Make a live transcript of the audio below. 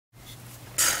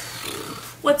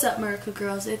What's up, Miracle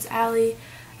Girls? It's Allie,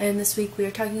 and this week we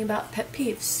are talking about pet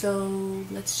peeves. So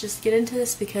let's just get into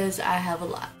this because I have a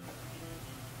lot.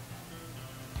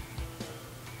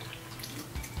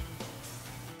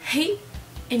 Hate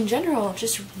in general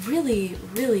just really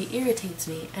irritates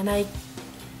me, and I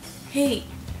hate.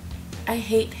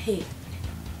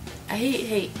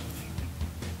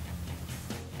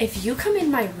 If you come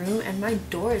in my room and my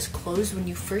door is closed when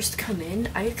you first come in,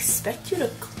 I expect you to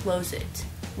close it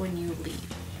when you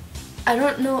leave. I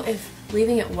don't know if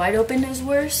leaving it wide open is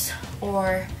worse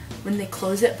or when they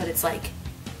close it but it's like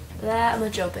that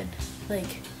much open.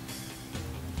 Like,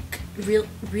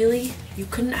 really? You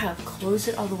couldn't have closed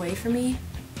it all the way for me?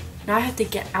 Now I have to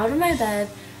get out of my bed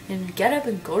and get up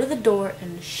and go to the door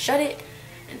and shut it.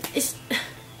 And it's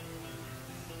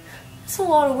a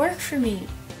lot of work for me.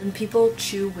 When people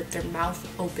chew with their mouth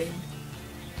open.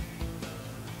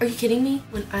 Are you kidding me?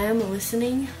 When I am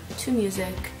listening to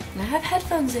music and I have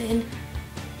headphones in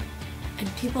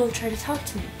and people try to talk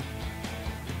to me.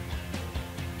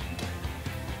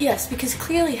 Yes, because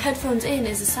clearly headphones in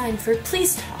is a sign for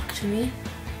please talk to me.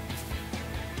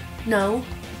 No.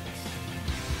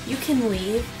 You can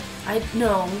leave.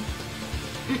 No.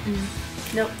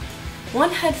 Nope. One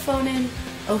headphone in,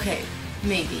 okay,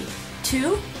 maybe.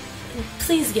 Two?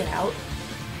 Please get out.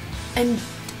 And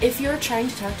if you're trying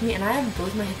to talk to me and I have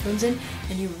both my headphones in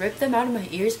and you rip them out of my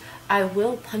ears, I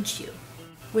will punch you.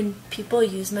 When people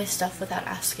use my stuff without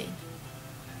asking.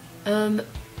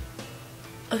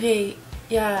 Okay,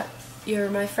 yeah, you're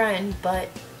my friend, but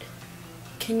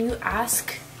can you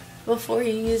ask before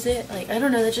you use it? Like, I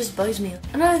don't know, that just bugs me.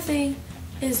 Another thing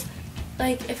is,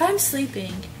 like, if I'm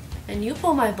sleeping and you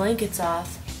pull my blankets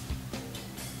off,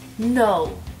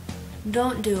 no.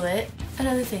 Don't do it.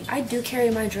 Another thing, I do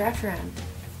carry my giraffe around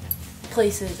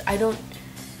places.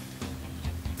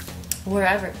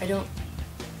 Wherever. I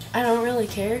don't really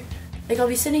care. Like, I'll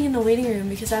be sitting in the waiting room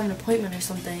because I have an appointment or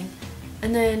something,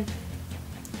 and then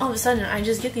all of a sudden I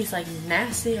just get these like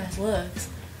nasty ass looks,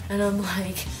 and I'm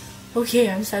like, okay,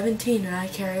 I'm 17 and I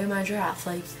carry my giraffe.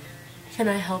 Like, can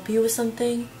I help you with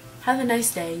something? Have a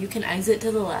nice day. You can exit to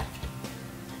the left.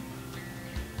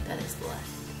 That is the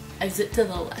left. Exit to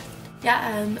the left.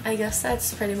 Yeah, I guess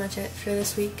that's pretty much it for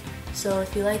this week. So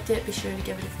if you liked it, be sure to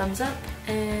give it a thumbs up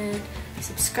and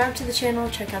subscribe to the channel,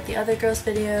 check out the other girls'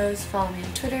 videos, follow me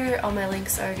on Twitter. All my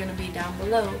links are going to be down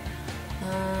below.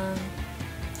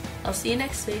 I'll see you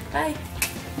next week. Bye!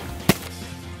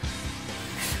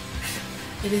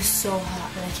 It is so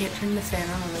hot that I can't turn the fan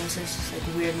on, otherwise there's just like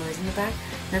weird noise in the back.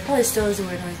 And there probably still is a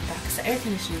weird noise in the back because the air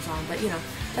conditioning is on, but you know,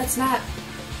 that's not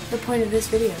the point of this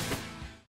video.